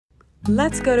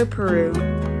Let's go to Peru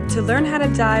to learn how to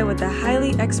dye with the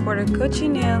highly exported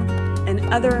cochineal and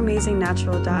other amazing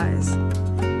natural dyes.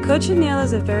 Cochineal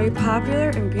is a very popular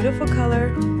and beautiful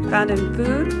color found in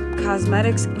food,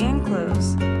 cosmetics, and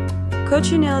clothes.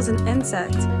 Cochineal is an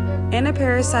insect and a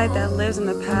parasite that lives in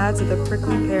the pads of the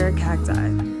prickly pear cacti.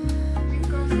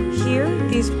 Here,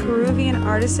 these Peruvian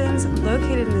artisans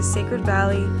located in the Sacred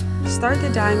Valley start the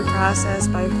dyeing process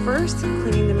by first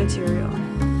cleaning the material.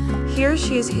 Here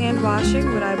she is hand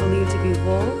washing what I believe to be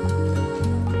wool.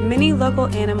 Many local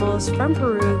animals from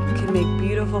Peru can make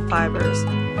beautiful fibers,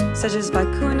 such as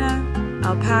vacuna,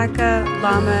 alpaca,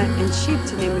 llama, and sheep,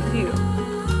 to name a few.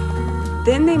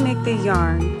 Then they make the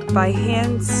yarn by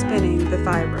hand spinning the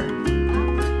fiber.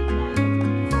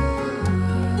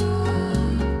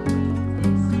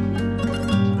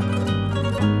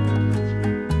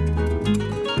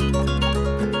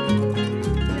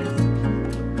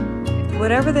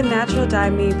 Whatever the natural dye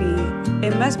may be,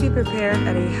 it must be prepared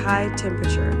at a high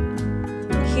temperature.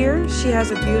 Here, she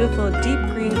has a beautiful deep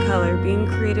green color being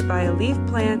created by a leaf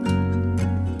plant.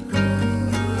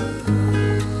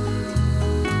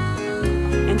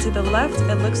 And to the left,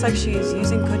 it looks like she is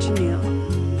using cochineal.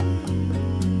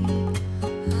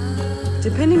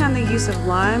 Depending on the use of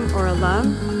lime or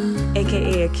alum,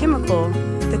 aka a chemical,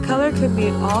 the color could be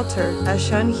altered. As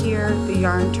shown here, the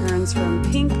yarn turns from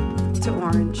pink to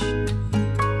orange.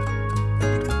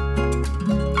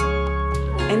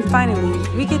 And finally,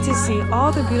 we get to see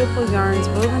all the beautiful yarns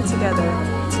woven together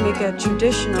to make a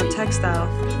traditional textile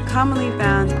commonly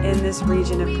found in this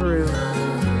region of Peru.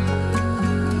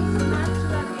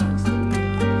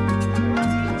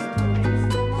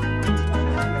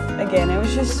 Again, it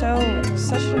was just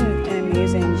such an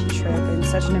amazing trip and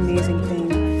such an amazing thing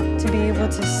to be able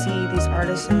to see these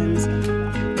artisans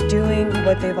doing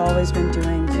what they've always been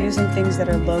doing, using things that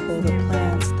are local, the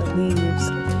plants, the leaves,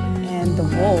 and the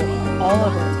wool. All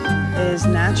of it is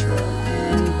natural,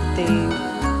 and they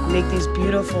make these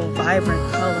beautiful,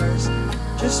 vibrant colors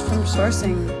just from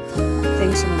sourcing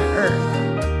things from the earth.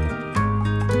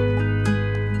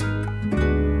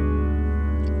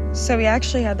 So we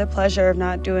actually had the pleasure of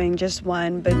not doing just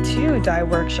one, but two dye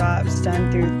workshops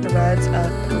done through Threads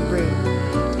of Peru.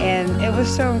 And it was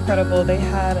so incredible. They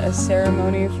had a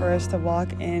ceremony for us to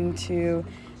walk into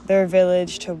their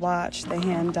village to watch the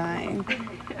hand dyeing.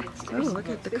 Oh, look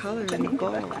at the color in the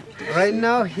bowl. Right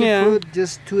now, he put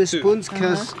just 2 spoons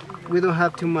because we don't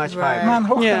have too much fiber.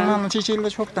 Yeah.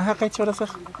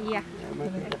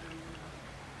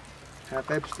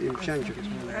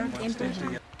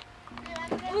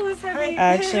 I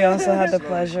actually also had the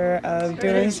pleasure of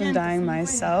doing some dyeing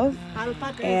myself,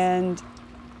 and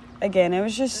again, it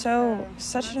was just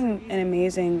such an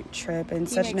amazing trip and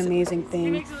such an amazing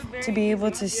thing to be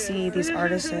able to see these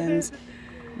artisans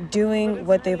doing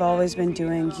what they've always been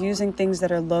doing, using things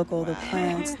that are local, the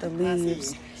plants, the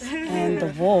leaves, and the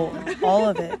wool. All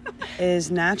of it is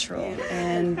natural,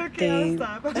 and they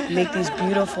make these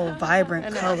beautiful,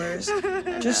 vibrant colors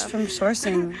just from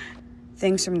sourcing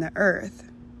things from the earth.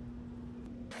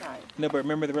 No, but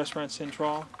remember the restaurant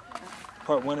Central?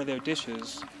 Part one of their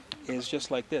dishes is just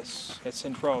like this. At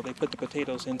Central, they put the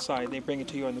potatoes inside, they bring it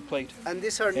to you on the plate. And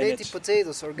these are native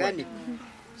potatoes, organic. Right.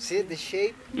 See the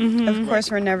shape? Of course,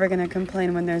 we're never going to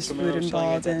complain when there's food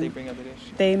involved, and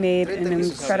they made an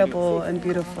incredible and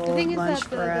beautiful lunch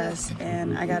for us,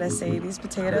 and I gotta say, these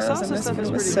potatoes and this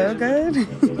food was so good.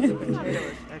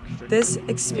 This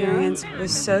experience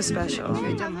was so special.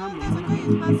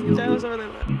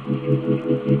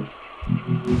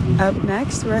 Up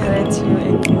next, we're headed to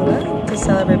Angola to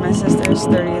celebrate my sister's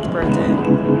 30th birthday.